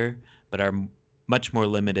better, but are much more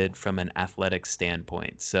limited from an athletic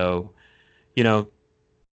standpoint. So,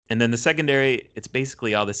 and then the secondary, it's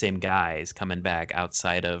basically all the same guys coming back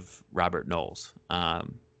outside of Robert Knowles.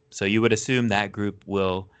 So you would assume that group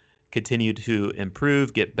will continue to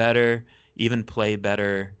improve, get better, even play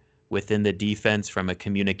better within the defense from a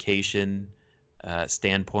communication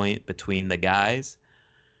standpoint between the guys.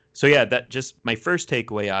 So yeah, that just my first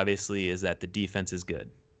takeaway obviously is that the defense is good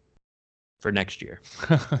for next year.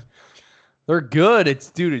 They're good.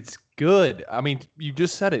 It's good. I mean, you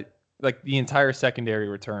just said it. Like the entire secondary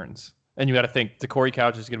returns, and you got to think Corey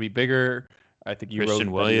Couch is going to be bigger. I think you Christian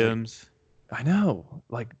wrote that Williams. I know,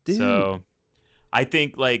 like, dude. So I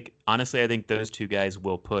think, like, honestly, I think those two guys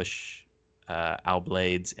will push Al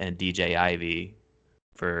Blades and DJ Ivy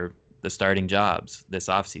for the starting jobs this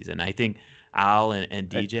offseason. I think Al and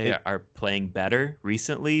DJ are playing better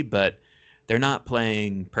recently, but they're not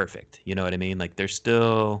playing perfect. You know what I mean? Like, they're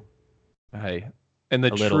still in the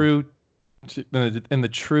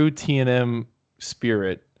true TNM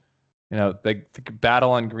spirit. You know, the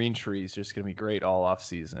battle on Green Tree is just going to be great all off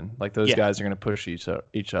season. Like those guys are going to push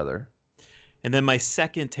each other. And then my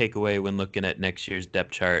second takeaway when looking at next year's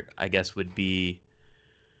depth chart, I guess, would be,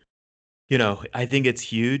 you know, I think it's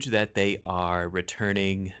huge that they are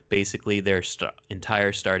returning basically their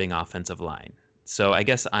entire starting offensive line. So I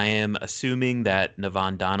guess I am assuming that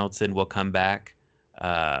Navon Donaldson will come back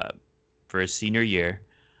for his senior year.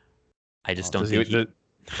 I just don't think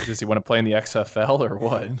does he want to play in the XFL or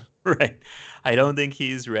what? Right. I don't think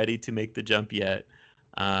he's ready to make the jump yet.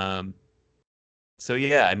 So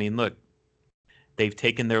yeah, I mean, look, they've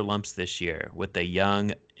taken their lumps this year with a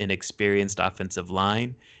young, inexperienced offensive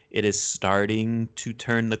line. It is starting to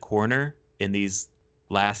turn the corner in these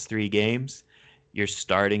last 3 games. You're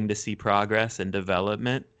starting to see progress and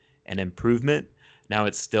development and improvement. Now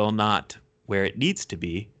it's still not where it needs to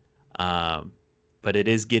be, but it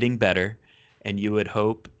is getting better. And you would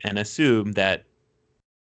hope and assume that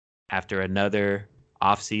after another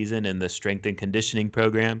offseason in the strength and conditioning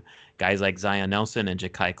program, guys like Zion Nelson and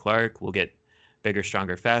Ja'Kai Clark will get bigger,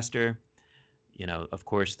 stronger, faster. You know, of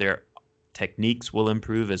course, their techniques will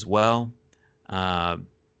improve as well.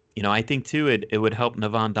 You know, I think, too, it would help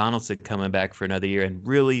Navon Donaldson coming back for another year and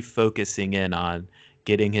really focusing in on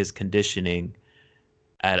getting his conditioning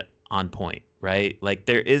on point, right? Like,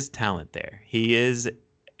 there is talent there. He is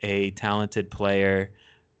a talented player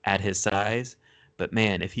at his size. But,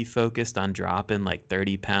 man, if he focused on dropping like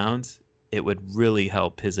 30 pounds, it would really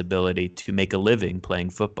help his ability to make a living playing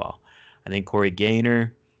football. I think Corey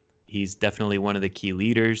Gaynor, he's definitely one of the key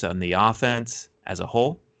leaders on the offense as a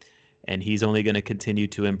whole, and he's only going to continue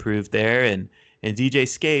to improve there. And DJ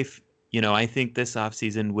Scaife, you know, I think this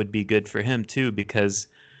offseason would be good for him too, because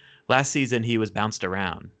last season he was bounced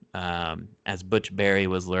around as Butch Berry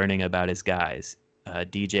was learning about his guys.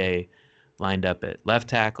 DJ lined up at left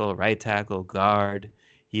tackle, right tackle, guard.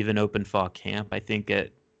 He even opened fall camp, I think,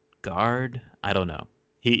 at guard. I don't know.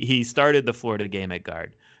 He started the Florida game at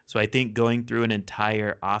guard. So I think going through an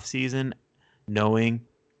entire offseason, knowing,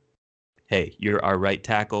 hey, you're our right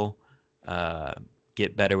tackle,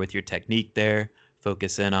 get better with your technique there,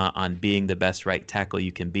 focus in on being the best right tackle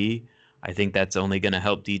you can be. I think that's only going to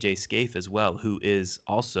help DJ Scaife as well, who is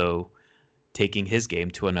also taking his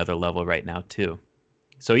game to another level right now too.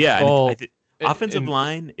 So yeah, offensive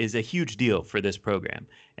line is a huge deal for this program.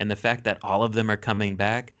 And the fact that all of them are coming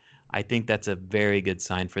back, I think that's a very good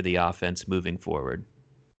sign for the offense moving forward.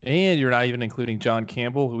 And you're not even including John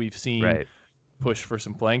Campbell, who we've seen push for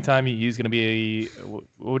some playing time. He's going to be what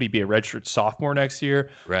would he be, a redshirt sophomore next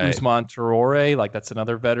year? Right. Usman Traore, like that's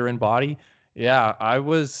another veteran body. Yeah, I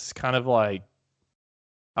was kind of like,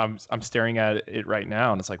 I'm staring at it right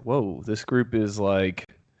now, and it's like, whoa, this group is like,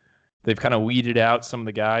 they've kind of weeded out some of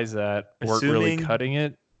the guys that weren't really cutting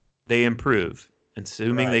it. They improve,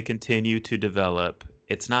 assuming they continue to develop.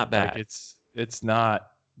 It's not bad. Like it's not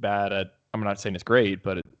bad. I'm not saying it's great,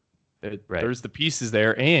 but there's the pieces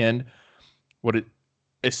there, and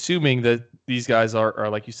assuming that these guys are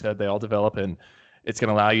like you said, they all develop, and it's going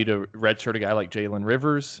to allow you to redshirt a guy like Jalen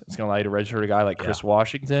Rivers. It's going to allow you to redshirt a guy like Chris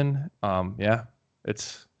Washington.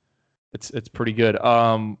 It's pretty good.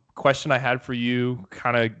 Question I had for you,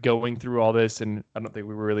 kind of going through all this, and I don't think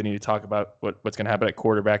we really need to talk about what's going to happen at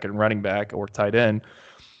quarterback and running back or tight end.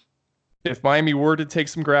 If Miami were to take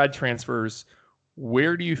some grad transfers,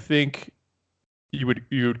 where do you think you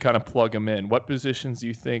would kind of plug them in? What positions do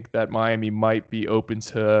you think that Miami might be open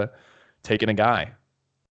to taking a guy?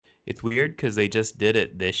 It's weird because they just did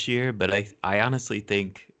it this year, but I honestly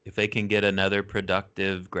think if they can get another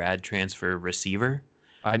productive grad transfer receiver,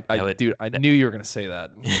 I knew you were going to say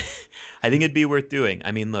that. I think it'd be worth doing.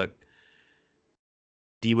 I mean, look,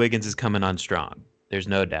 D. Wiggins is coming on strong. There's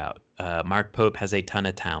no doubt. Mark Pope has a ton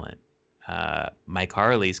of talent. Mike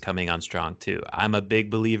Harley's coming on strong too. I'm a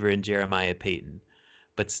big believer in Jeremiah Payton,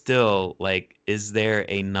 but still, like, is there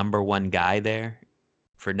a number one guy there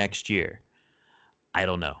for next year? I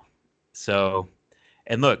don't know. So,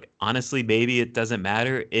 and look, honestly, maybe it doesn't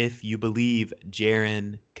matter if you believe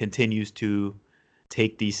Jaron continues to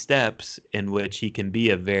take these steps in which he can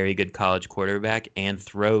be a very good college quarterback and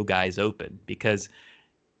throw guys open. Because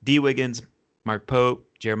D. Wiggins, Mark Pope,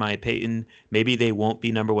 Jeremiah Payton, maybe they won't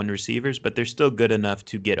be number one receivers, but they're still good enough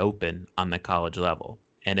to get open on the college level.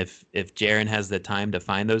 And if Jaron has the time to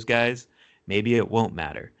find those guys, maybe it won't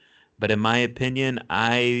matter. But in my opinion,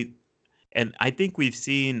 I think we've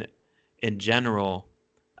seen in general,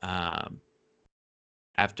 um,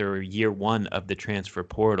 after year one of the transfer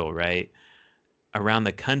portal, right, around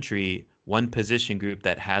the country, one position group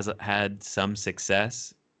that has had some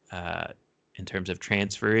success uh, in terms of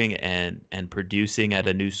transferring and producing at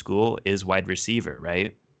a new school is wide receiver,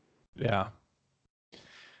 right? Yeah.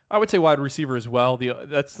 I would say wide receiver as well.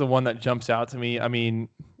 That's the one that jumps out to me. I mean,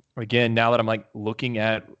 again, now that I'm like looking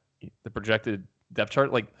at the projected depth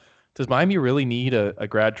chart, like, does Miami really need a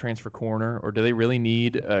grad transfer corner, or do they really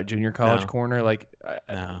need a junior college No, corner? Like,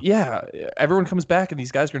 no. yeah, everyone comes back and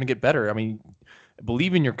these guys are going to get better. I mean,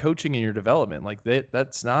 believe in your coaching and your development. Like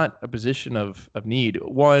that's not a position of need.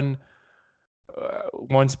 One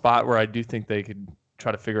spot where I do think they could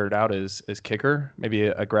try to figure it out is kicker, maybe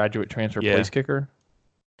a graduate transfer Yeah. place kicker.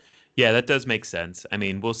 Yeah, that does make sense. I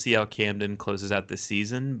mean, we'll see how Camden closes out this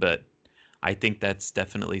season, but I think that's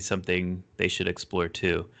definitely something they should explore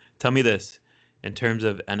too. Tell me this, in terms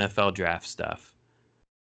of NFL draft stuff,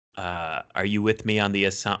 are you with me on the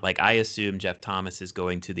like I assume Jeff Thomas is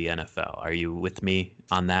going to the NFL. Are you with me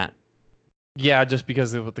on that? Yeah, just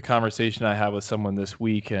because of the conversation I had with someone this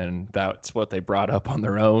week, and that's what they brought up on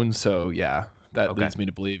their own. So yeah, that Okay. leads me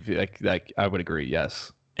to believe like I would agree.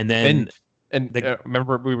 Yes, And then and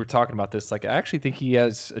remember we were talking about this. Like I actually think he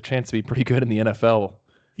has a chance to be pretty good in the NFL.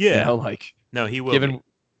 You yeah, know, like no, he will be.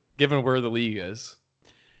 given where the league is.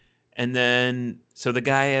 And then so the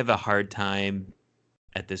guy I have a hard time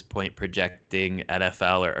at this point projecting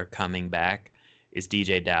NFL or coming back is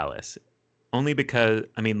DJ Dallas. Only because,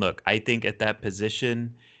 I mean, look, I think at that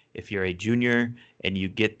position, if you're a junior and you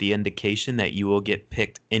get the indication that you will get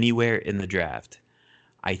picked anywhere in the draft,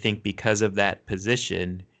 I think because of that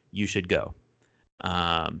position, you should go.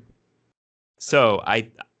 Um, so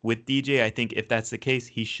with DJ, I think if that's the case,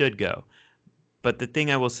 he should go. But the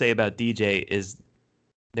thing I will say about DJ is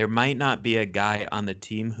there might not be a guy on the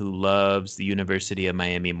team who loves the University of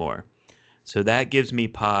Miami more. So that gives me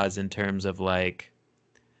pause in terms of like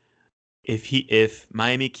if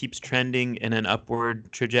Miami keeps trending in an upward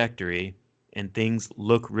trajectory and things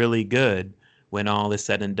look really good when all is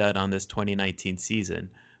said and done on this 2019 season,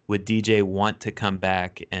 would DJ want to come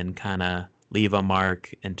back and kind of leave a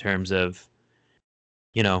mark in terms of,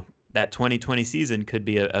 that 2020 season could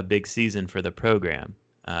be a big season for the program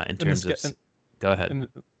in terms of. Go ahead. And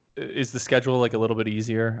is the schedule like a little bit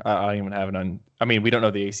easier? I don't even have it on. I mean, we don't know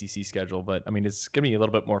the ACC schedule, but I mean, it's going to be a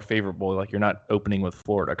little bit more favorable. Like you're not opening with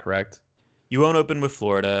Florida, correct? You won't open with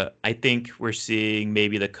Florida. I think we're seeing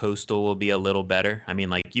maybe the Coastal will be a little better. I mean,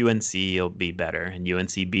 like UNC will be better, and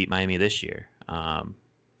UNC beat Miami this year.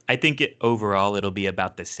 I think overall it'll be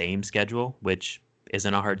about the same schedule, which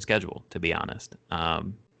isn't a hard schedule, to be honest.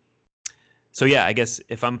 So yeah, I guess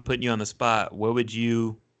if I'm putting you on the spot, what would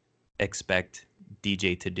you expect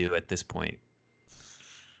DJ to do at this point?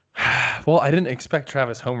 Well, I didn't expect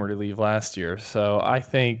Travis Homer to leave last year, so I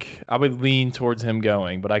think I would lean towards him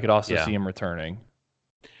going, but I could also see him returning.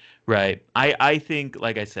 Right. I think,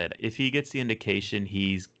 like I said, if he gets the indication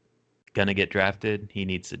he's gonna get drafted, he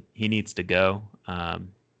needs to go.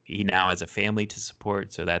 He now has a family to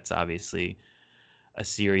support, so that's obviously a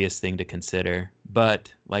serious thing to consider.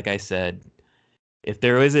 But like I said, if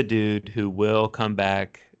there is a dude who will come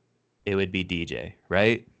back, it would be DJ,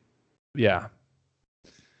 right? Yeah.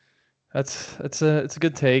 It's a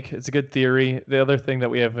good take. It's a good theory. The other thing that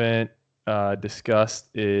we haven't discussed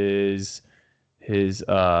is his he's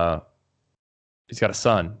got a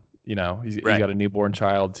son. You know, he's got a newborn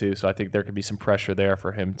child too. So I think there could be some pressure there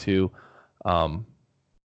for him to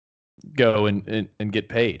go and get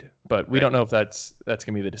paid. But we don't know if that's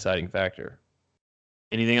gonna be the deciding factor.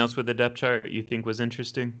 Anything else with the depth chart you think was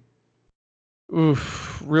interesting?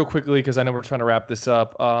 Oof, real quickly, because I know we're trying to wrap this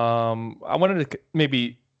up. I wanted to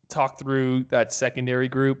maybe talk through that secondary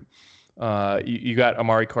group. You got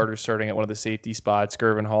Amari Carter starting at one of the safety spots,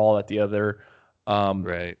 Gervin Hall at the other.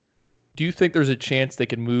 Right. Do you think there's a chance they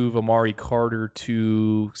could move Amari Carter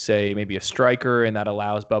to, say, maybe a striker, and that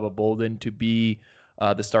allows Bubba Bolden to be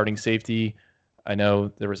the starting safety? I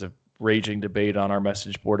know there was a raging debate on our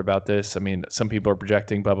message board about this. I mean, some people are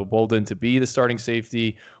projecting Bubba Bolden to be the starting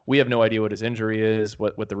safety. We have no idea what his injury is,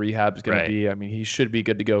 what the rehab is going to be. I mean, he should be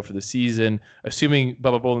good to go for the season. Assuming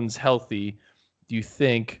Bubba Bolden's healthy, do you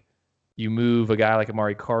think you move a guy like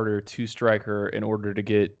Amari Carter to striker in order to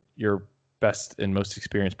get your best and most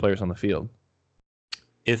experienced players on the field?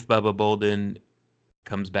 If Bubba Bolden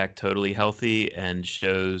comes back totally healthy and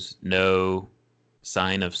shows no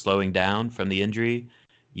sign of slowing down from the injury,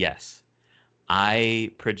 yes.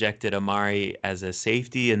 I projected Amari as a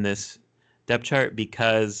safety in this depth chart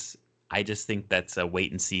because I just think that's a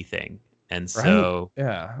wait and see thing. And so, right?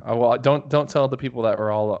 Yeah. Well, don't tell the people that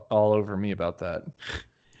were all over me about that.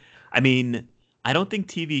 I mean, I don't think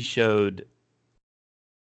TV showed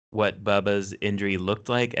what Bubba's injury looked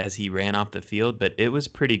like as he ran off the field, but it was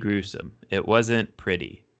pretty gruesome. It wasn't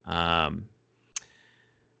pretty.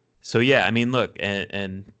 So yeah, I mean, look,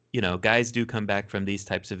 and guys do come back from these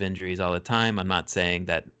types of injuries all the time. I'm not saying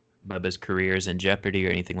that Bubba's career is in jeopardy or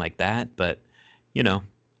anything like that, but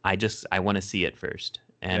I want to see it first.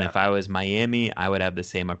 And if I was Miami, I would have the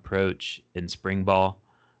same approach in spring ball,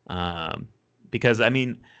 because I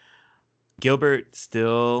mean, Gilbert's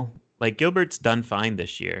done fine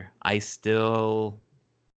this year. I still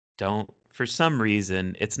don't. For some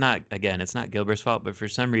reason, it's not Gilbert's fault, but for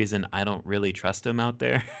some reason, I don't really trust him out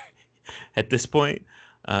there at this point.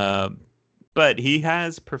 But he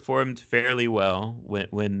has performed fairly well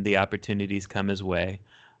when the opportunities come his way.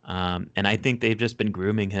 And I think they've just been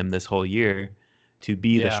grooming him this whole year to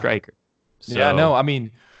be the striker. So, yeah, no, I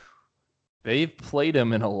mean, they've played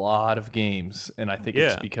him in a lot of games, and I think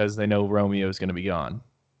it's because they know Romeo is going to be gone.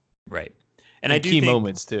 Right. And I do think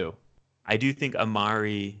moments too. I do think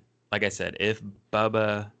Amari, like I said, if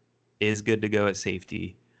Bubba is good to go at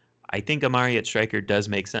safety, I think Amari at striker does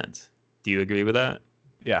make sense. Do you agree with that?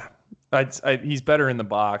 Yeah. He's better in the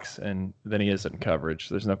box than he is in coverage.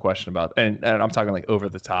 There's no question about it. And I'm talking like over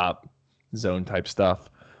the top zone type stuff.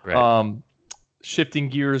 Right. Shifting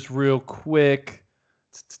gears real quick.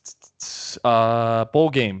 Bowl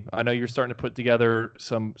game. I know you're starting to put together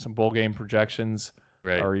some bowl game projections.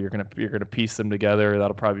 Right. Or you're gonna piece them together.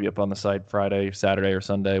 That'll probably be up on the site Friday, Saturday, or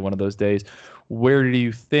Sunday, one of those days. Where do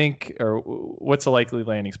you think, or what's a likely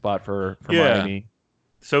landing spot for Miami?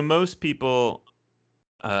 So most people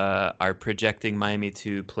are projecting Miami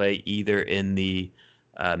to play either in the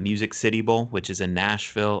Music City Bowl, which is in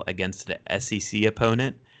Nashville, against the SEC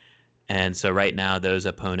opponent. And so right now, those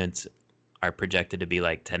opponents are projected to be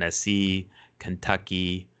like Tennessee,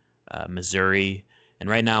 Kentucky, Missouri. And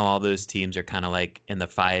right now, all those teams are kind of like in the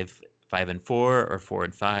 5-4 or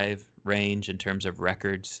 4-5 range in terms of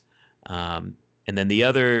records. And then the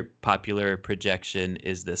other popular projection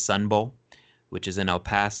is the Sun Bowl, which is in El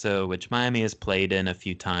Paso, which Miami has played in a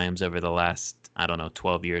few times over the last,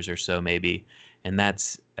 12 years or so maybe. And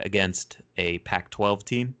that's against a Pac-12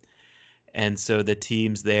 team. And so the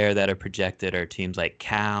teams there that are projected are teams like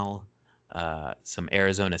Cal, some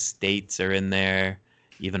Arizona States are in there,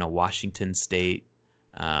 even a Washington State.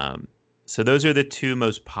 So those are the two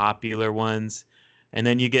most popular ones. And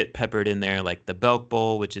then you get peppered in there like the Belk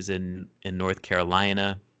Bowl, which is in North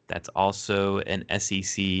Carolina. That's also an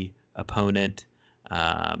SEC opponent.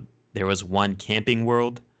 There was one Camping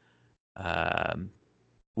World,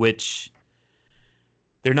 which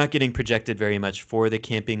they're not getting projected very much for the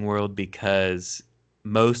Camping World because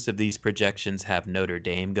most of these projections have Notre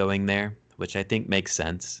Dame going there, which I think makes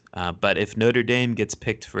sense. But if Notre Dame gets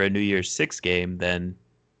picked for a New Year's Six game, then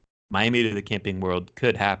Miami to the Camping World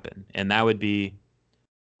could happen. And that would be,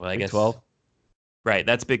 I guess 12. Right,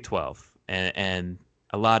 that's Big 12. And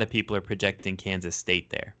a lot of people are projecting Kansas State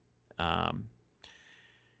there.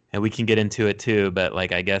 And we can get into it too, but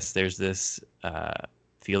I guess there's this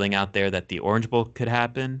feeling out there that the Orange Bowl could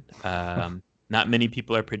happen. Not many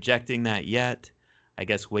people are projecting that yet. I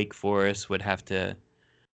guess Wake Forest would have to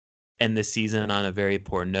end the season on a very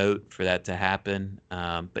poor note for that to happen.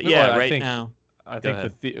 But yeah, now. I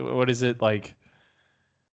think what is it like?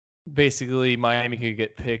 Basically, Miami could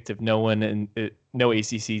get picked if no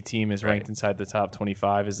ACC team is ranked inside the top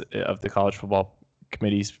 25 of the college football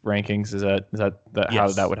committee's rankings. Is that yes, how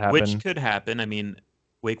that would happen? Which could happen. I mean,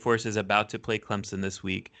 Wake Forest is about to play Clemson this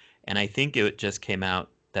week, and I think it just came out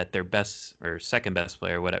that their best or second best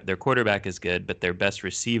player, whatever, their quarterback is good, but their best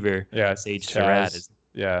receiver, Sage Surratt, is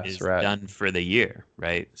done for the year,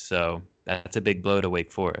 right? So that's a big blow to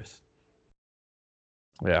Wake Forest.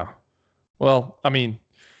 Yeah. Well, I mean,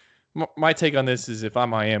 my take on this is if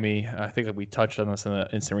I'm Miami, I think that we touched on this in the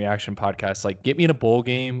Instant Reaction podcast, get me in a bowl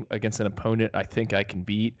game against an opponent I think I can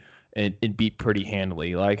beat and beat pretty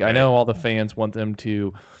handily. I know all the fans want them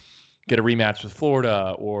to get a rematch with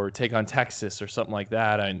Florida or take on Texas or something like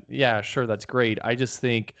that. And yeah, sure, that's great. I just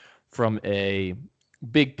think from a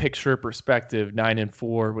big picture perspective,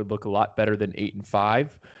 9-4 would look a lot better than 8-5.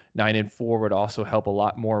 9-4 would also help a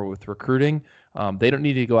lot more with recruiting. They don't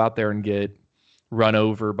need to go out there and get run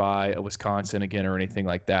over by a Wisconsin again or anything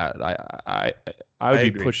like that. I would be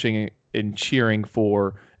agree. pushing and cheering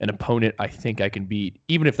for an opponent I think I can beat,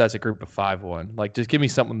 even if that's a group of 5-1. Like, just give me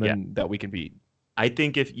something that we can beat. I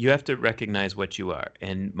think if you have to recognize what you are,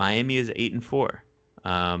 and Miami is 8-4.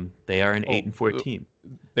 They are an 8-4 team.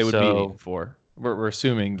 They would be 8-4. We're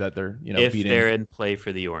assuming that they're if beating. They're in play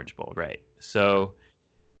for the Orange Bowl, right? So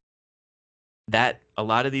that a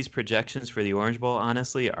lot of these projections for the Orange Bowl,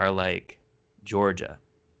 honestly, are like Georgia,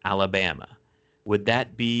 Alabama. Would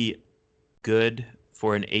that be good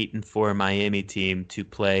for an 8-4 Miami team to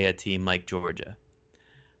play a team like Georgia?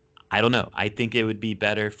 I don't know. I think it would be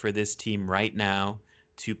better for this team right now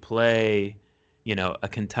to play, a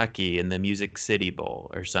Kentucky in the Music City Bowl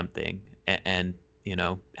or something, and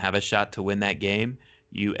have a shot to win that game.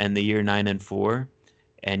 You end the year 9-4,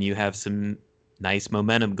 and you have some nice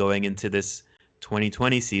momentum going into this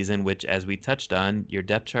 2020 season, which, as we touched on, your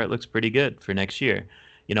depth chart looks pretty good for next year.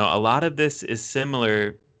 A lot of this is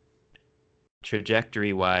similar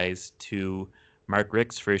trajectory-wise to Mark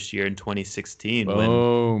Richt's first year in 2016.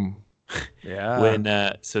 Boom.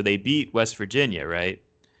 So they beat West Virginia, right?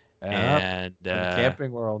 And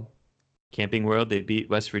Camping World. Camping World, they beat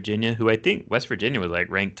West Virginia, who I think West Virginia was like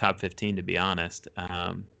ranked top 15, to be honest.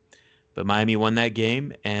 But Miami won that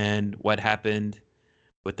game, and what happened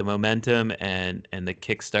with the momentum and the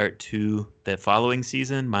kickstart to the following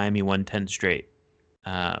season, Miami won 10 straight.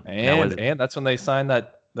 And that's when they signed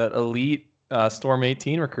that elite Storm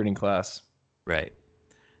 18 recruiting class. Right.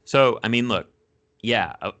 So, I mean, look,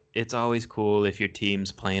 yeah, it's always cool if your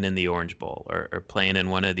team's playing in the Orange Bowl or playing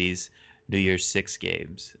in one of these New Year's Six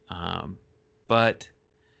games. But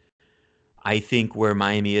I think where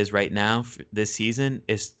Miami is right now this season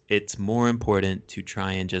it's more important to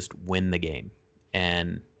try and just win the game.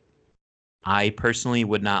 And I personally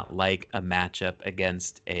would not like a matchup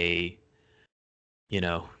against a,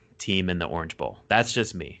 team in the Orange Bowl. That's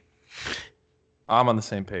just me. I'm on the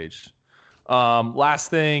same page. Last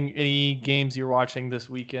thing, any games you're watching this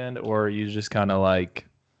weekend, or are you just kind of like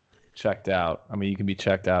checked out? I mean, you can be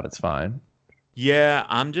checked out. It's fine. Yeah,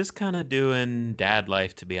 I'm just kind of doing dad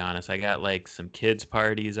life, to be honest. I got like some kids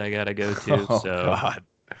parties I got to go to. Oh, so God.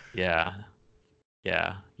 Yeah.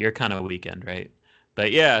 You're kind of a weekend, right?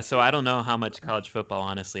 But yeah, so I don't know how much college football,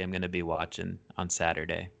 honestly, I'm going to be watching on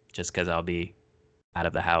Saturday, just because I'll be out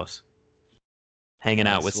of the house, hanging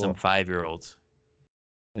out with some 5-year-olds.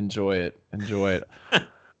 Enjoy it.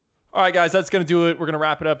 All right, guys, that's going to do it. We're going to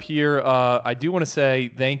wrap it up here. I do want to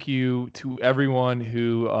say thank you to everyone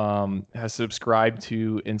who has subscribed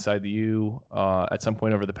to Inside the U at some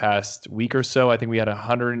point over the past week or so. I think we had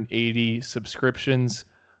 180 subscriptions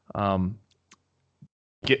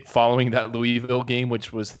following that Louisville game,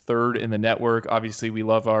 which was third in the network. Obviously, we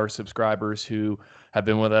love our subscribers who have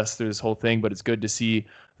been with us through this whole thing, but it's good to see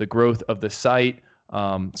the growth of the site.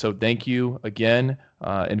 So thank you again.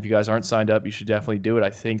 And if you guys aren't signed up, you should definitely do it. I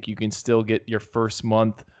think you can still get your first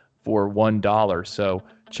month for $1. So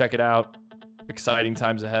check it out. Exciting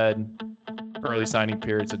times ahead. Early signing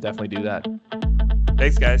period, so definitely do that.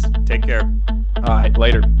 Thanks, guys. Take care. All right,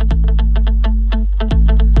 later.